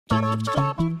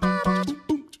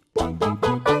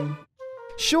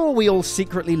Sure, we all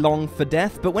secretly long for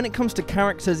death, but when it comes to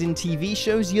characters in TV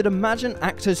shows, you'd imagine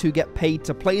actors who get paid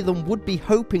to play them would be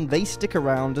hoping they stick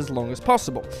around as long as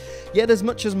possible. Yet as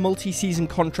much as multi-season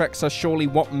contracts are surely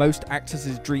what most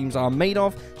actors' dreams are made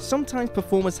of, sometimes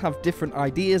performers have different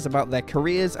ideas about their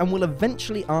careers and will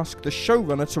eventually ask the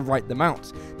showrunner to write them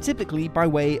out, typically by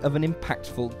way of an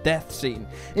impactful death scene.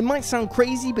 It might sound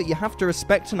crazy, but you have to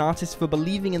respect an artist for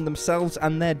believing in themselves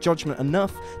and their judgment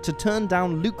enough to turn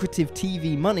down lucrative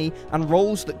TV money and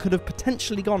roles that could have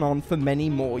potentially gone on for many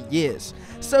more years.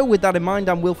 So with that in mind,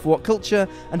 I'm Will for What Culture,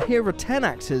 and here are 10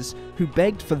 actors who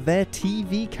begged for their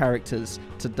TV characters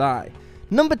to die.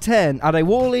 Number 10,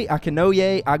 Adewale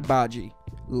Akinnuoye Agbaji,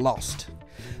 Lost.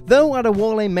 Though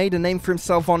Adewale made a name for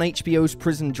himself on HBO's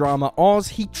prison drama Oz,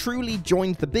 he truly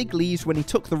joined the big leagues when he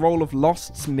took the role of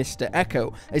Lost's Mr.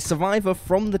 Eko, a survivor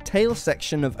from the tail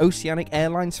section of Oceanic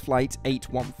Airlines Flight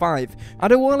 815.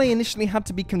 Adewale initially had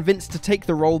to be convinced to take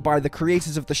the role by the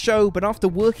creators of the show, but after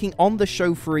working on the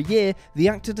show for a year, the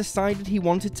actor decided he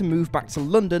wanted to move back to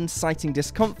London, citing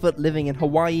discomfort living in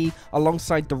Hawaii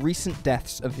alongside the recent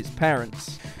deaths of his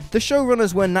parents. The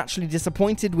showrunners were naturally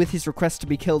disappointed with his request to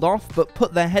be killed off, but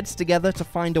put their heads together to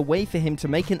find a way for him to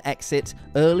make an exit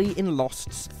early in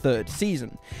Lost's 3rd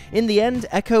season. In the end,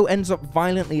 Eko ends up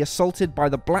violently assaulted by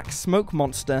the Black Smoke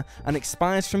monster and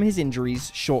expires from his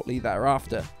injuries shortly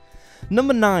thereafter.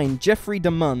 Number 9, Jeffrey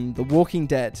DeMunn, The Walking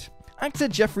Dead. Actor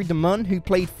Jeffrey DeMunn, who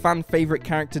played fan-favourite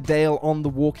character Dale on The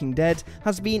Walking Dead,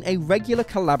 has been a regular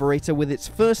collaborator with its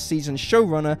first season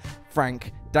showrunner,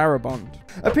 Frank Darabont,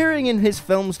 appearing in his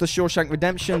films The Shawshank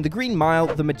Redemption, The Green Mile,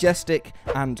 The Majestic,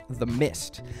 and The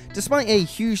Mist. Despite a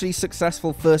hugely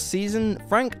successful first season,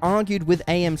 Frank argued with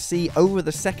AMC over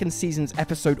the second season's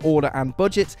episode order and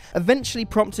budget, eventually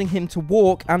prompting him to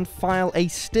walk and file a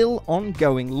still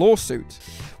ongoing lawsuit.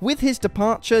 With his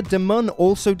departure, DeMunn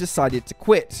also decided to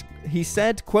quit. He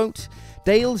said, quote,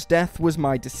 "Dale's death was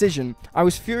my decision. I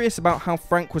was furious about how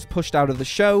Frank was pushed out of the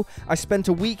show. I spent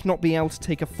a week not being able to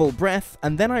take a full breath,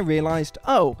 and then I realized,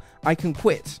 oh, I can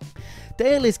quit."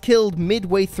 Dale is killed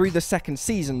midway through the second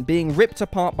season, being ripped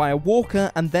apart by a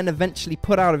walker and then eventually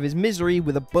put out of his misery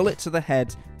with a bullet to the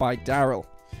head by Daryl.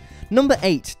 Number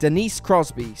 8, Denise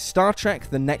Crosby, Star Trek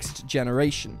The Next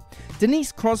Generation.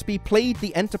 Denise Crosby played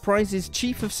the Enterprise's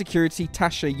Chief of Security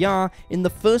Tasha Yar in the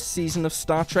first season of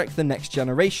Star Trek The Next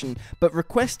Generation, but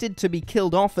requested to be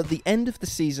killed off at the end of the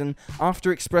season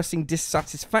after expressing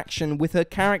dissatisfaction with her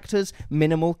character's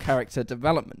minimal character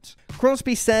development.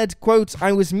 Crosby said, quote,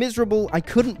 "I was miserable, I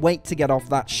couldn't wait to get off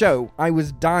that show. I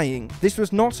was dying. This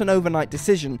was not an overnight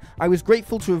decision. I was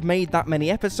grateful to have made that many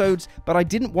episodes, but I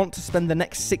didn't want to spend the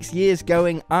next 6 years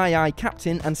going, aye aye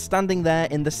Captain, and standing there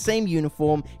in the same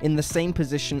uniform in the same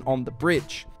position on the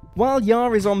bridge." While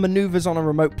Yar is on maneuvers on a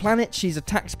remote planet, she's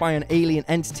attacked by an alien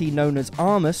entity known as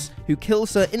Armus, who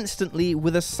kills her instantly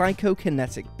with a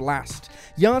psychokinetic blast.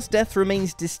 Yar's death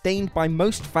remains disdained by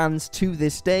most fans to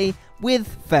this day, with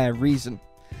fair reason.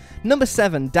 Number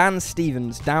 7, Dan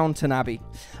Stevens, Downton Abbey.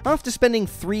 After spending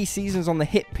 3 seasons on the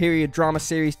hit period drama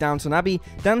series Downton Abbey,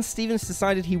 Dan Stevens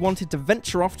decided he wanted to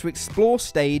venture off to explore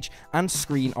stage and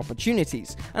screen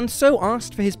opportunities, and so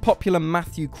asked for his popular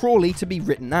Matthew Crawley to be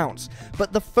written out.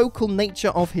 But the focal nature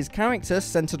of his character,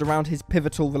 centered around his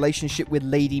pivotal relationship with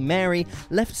Lady Mary,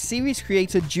 left series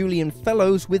creator Julian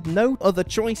Fellows with no other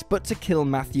choice but to kill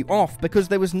Matthew off, because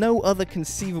there was no other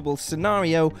conceivable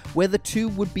scenario where the two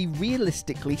would be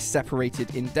realistically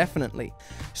separated indefinitely.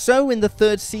 So in the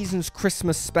 3rd season's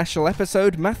Christmas special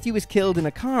episode, Matthew is killed in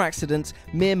a car accident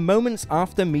mere moments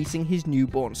after meeting his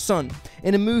newborn son,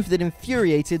 in a move that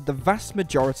infuriated the vast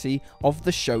majority of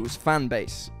the show's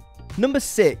fanbase. Number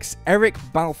 6, Eric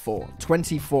Balfour,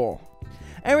 24.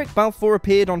 Eric Balfour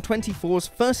appeared on 24's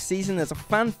first season as a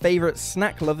fan-favourite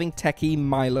snack-loving techie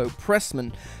Milo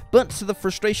Pressman, but to the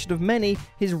frustration of many,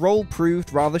 his role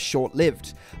proved rather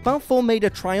short-lived. Balfour made a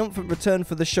triumphant return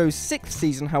for the show's 6th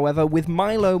season, however, with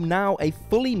Milo now a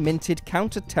fully minted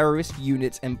counter-terrorist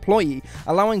unit employee,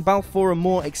 allowing Balfour a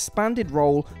more expanded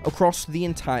role across the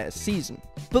entire season.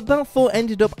 But Balfour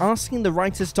ended up asking the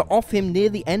writers to off him near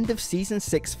the end of season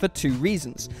 6 for 2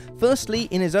 reasons. Firstly,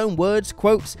 in his own words,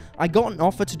 quote, "I got an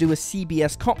offer to do a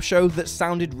CBS cop show that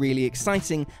sounded really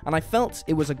exciting, and I felt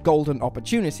it was a golden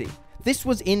opportunity." This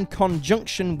was in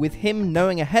conjunction with him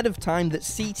knowing ahead of time that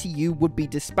CTU would be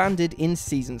disbanded in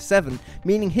Season 7,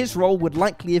 meaning his role would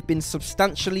likely have been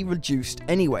substantially reduced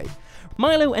anyway.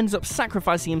 Milo ends up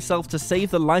sacrificing himself to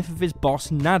save the life of his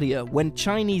boss Nadia when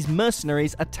Chinese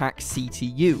mercenaries attack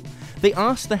CTU. They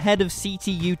ask the head of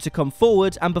CTU to come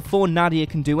forward, and before Nadia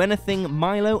can do anything,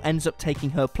 Milo ends up taking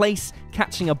her place,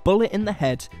 catching a bullet in the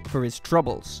head for his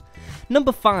troubles.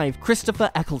 Number 5.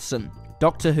 Christopher Eccleston,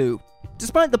 Doctor Who.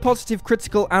 Despite the positive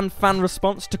critical and fan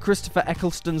response to Christopher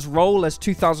Eccleston's role as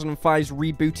 2005's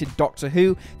rebooted Doctor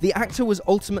Who, the actor was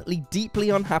ultimately deeply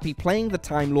unhappy playing the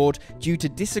Time Lord due to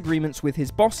disagreements with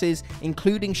his bosses,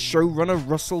 including showrunner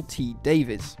Russell T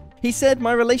Davies. He said,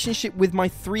 "My relationship with my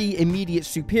 3 immediate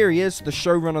superiors, the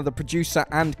showrunner, the producer,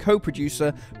 and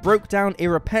co-producer, broke down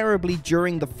irreparably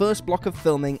during the first block of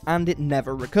filming, and it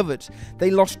never recovered. They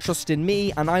lost trust in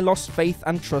me, and I lost faith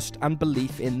and trust and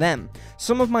belief in them.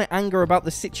 Some of my anger about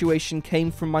the situation came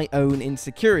from my own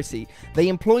insecurity. They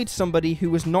employed somebody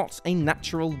who was not a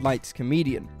natural light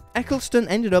comedian." Eccleston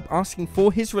ended up asking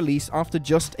for his release after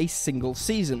just a single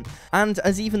season, and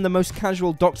as even the most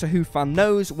casual Doctor Who fan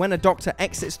knows, when a Doctor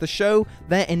exits the show,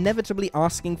 they're inevitably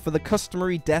asking for the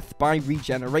customary death by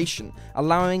regeneration,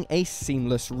 allowing a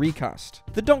seamless recast.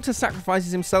 The Doctor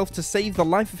sacrifices himself to save the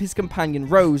life of his companion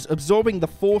Rose, absorbing the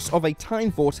force of a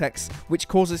time vortex, which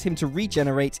causes him to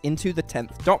regenerate into the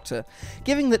 10th Doctor.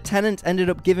 Given that Tennant ended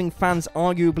up giving fans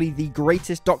arguably the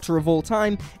greatest Doctor of all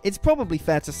time, it's probably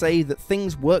fair to say that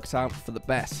things worked out for the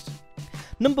best.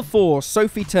 Number 4.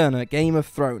 Sophie Turner, Game of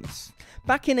Thrones.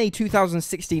 Back in a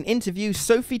 2016 interview,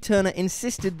 Sophie Turner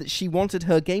insisted that she wanted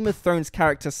her Game of Thrones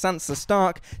character Sansa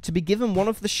Stark to be given one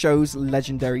of the show's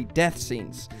legendary death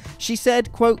scenes. She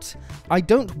said, quote, "I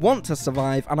don't want to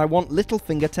survive, and I want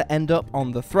Littlefinger to end up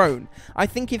on the throne. I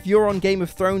think if you're on Game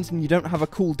of Thrones and you don't have a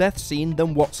cool death scene,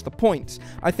 then what's the point?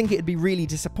 I think it'd be really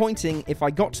disappointing if I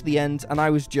got to the end and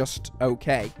I was just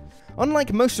okay."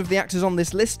 Unlike most of the actors on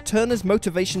this list, Turner's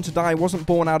motivation to die wasn't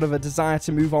born out of a desire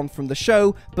to move on from the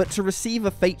show, but to receive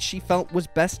a fate she felt was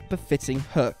best befitting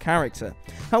her character.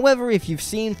 However, if you've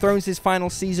seen Thrones' final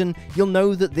season, you'll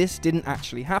know that this didn't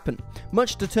actually happen.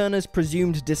 Much to Turner's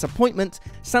presumed disappointment,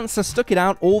 Sansa stuck it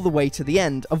out all the way to the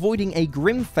end, avoiding a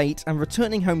grim fate and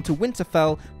returning home to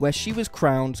Winterfell, where she was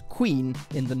crowned Queen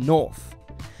in the North.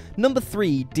 Number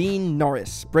 3. Dean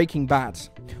Norris, Breaking Bad.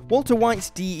 Walter White's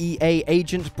DEA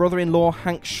agent brother-in-law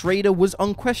Hank Schrader was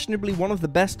unquestionably one of the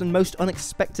best and most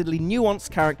unexpectedly nuanced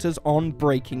characters on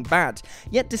Breaking Bad.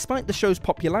 Yet despite the show's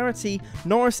popularity,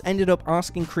 Norris ended up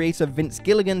asking creator Vince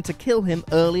Gilligan to kill him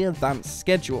earlier than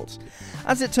scheduled.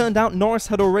 As it turned out, Norris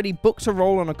had already booked a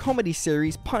role on a comedy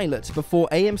series pilot before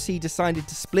AMC decided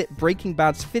to split Breaking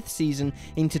Bad's 5th season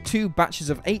into 2 batches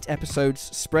of 8 episodes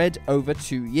spread over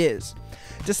 2 years.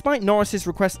 Despite Norris's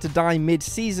request to die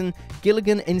mid-season,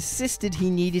 Gilligan insisted he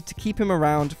needed to keep him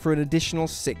around for an additional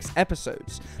 6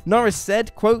 episodes. Norris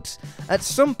said, quote, "At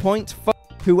some point,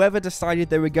 whoever decided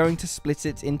they were going to split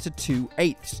it into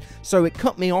 2/8, so it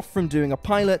cut me off from doing a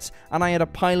pilot, and I had a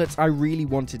pilot I really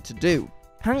wanted to do."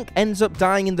 Hank ends up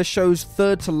dying in the show's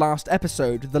 3rd to last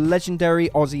episode, the legendary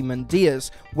Ozymandias,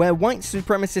 where white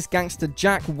supremacist gangster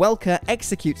Jack Welker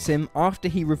executes him after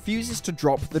he refuses to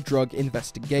drop the drug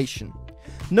investigation.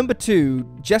 Number 2.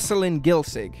 Jessalyn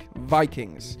Gilsig,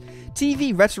 Vikings.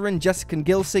 TV veteran Jessica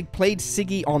Gilsig played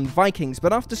Siggy on Vikings,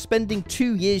 but after spending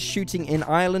 2 years shooting in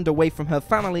Ireland away from her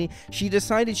family, she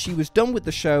decided she was done with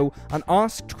the show and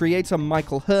asked creator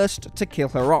Michael Hurst to kill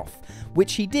her off,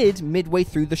 which he did midway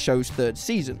through the show's 3rd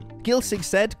season. Gilsig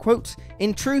said, quote,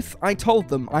 "In truth, I told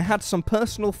them I had some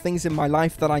personal things in my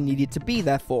life that I needed to be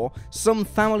there for, some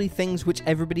family things which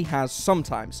everybody has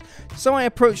sometimes. So I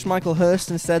approached Michael Hurst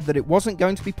and said that it wasn't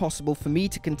going to be possible for me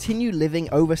to continue living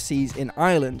overseas in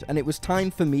Ireland, and it was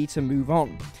time for me to move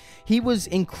on." He was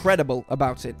incredible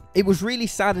about it. It was really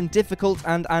sad and difficult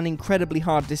and an incredibly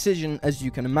hard decision, as you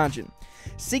can imagine.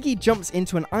 Siggy jumps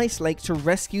into an ice lake to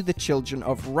rescue the children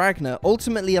of Ragnar,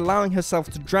 ultimately allowing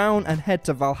herself to drown and head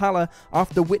to Valhalla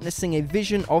after witnessing a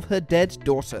vision of her dead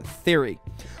daughter, Thiri.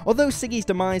 Although Siggy's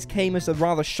demise came as a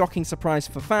rather shocking surprise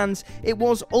for fans, it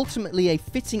was ultimately a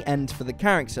fitting end for the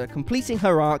character, completing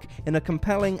her arc in a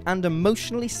compelling and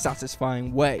emotionally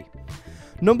satisfying way.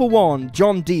 Number 1.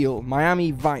 John Diehl,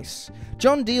 Miami Vice.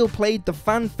 John Diehl played the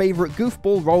fan-favourite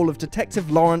goofball role of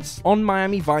Detective Lawrence on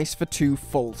Miami Vice for 2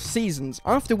 full seasons,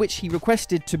 after which he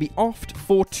requested to be offed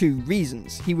for 2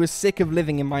 reasons. He was sick of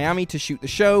living in Miami to shoot the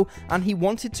show, and he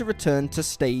wanted to return to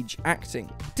stage acting.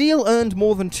 Diehl earned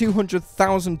more than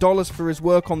 $200,000 for his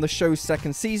work on the show's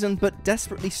 2nd season, but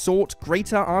desperately sought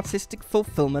greater artistic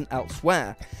fulfillment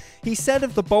elsewhere. He said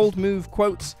of the bold move,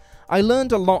 quote, "I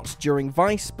learned a lot during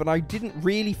Vice, but I didn't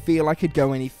really feel I could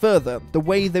go any further, the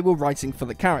way they were writing for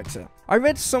the character. I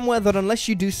read somewhere that unless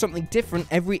you do something different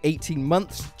every 18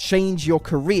 months, change your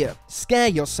career, scare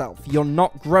yourself, you're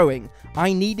not growing.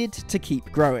 I needed to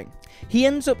keep growing." He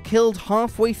ends up killed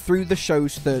halfway through the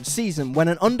show's 3rd season when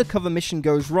an undercover mission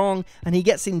goes wrong and he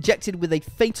gets injected with a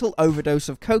fatal overdose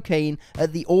of cocaine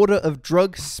at the order of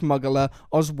drug smuggler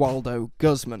Oswaldo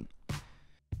Guzman.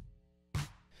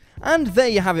 And there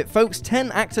you have it, folks,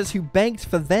 10 actors who begged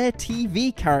for their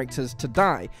TV characters to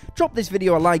die. Drop this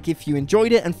video a like if you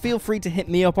enjoyed it, and feel free to hit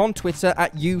me up on Twitter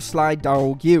at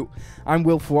 @USlyDogU. I'm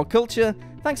Will for What Culture,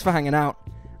 thanks for hanging out,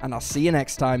 and I'll see you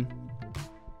next time.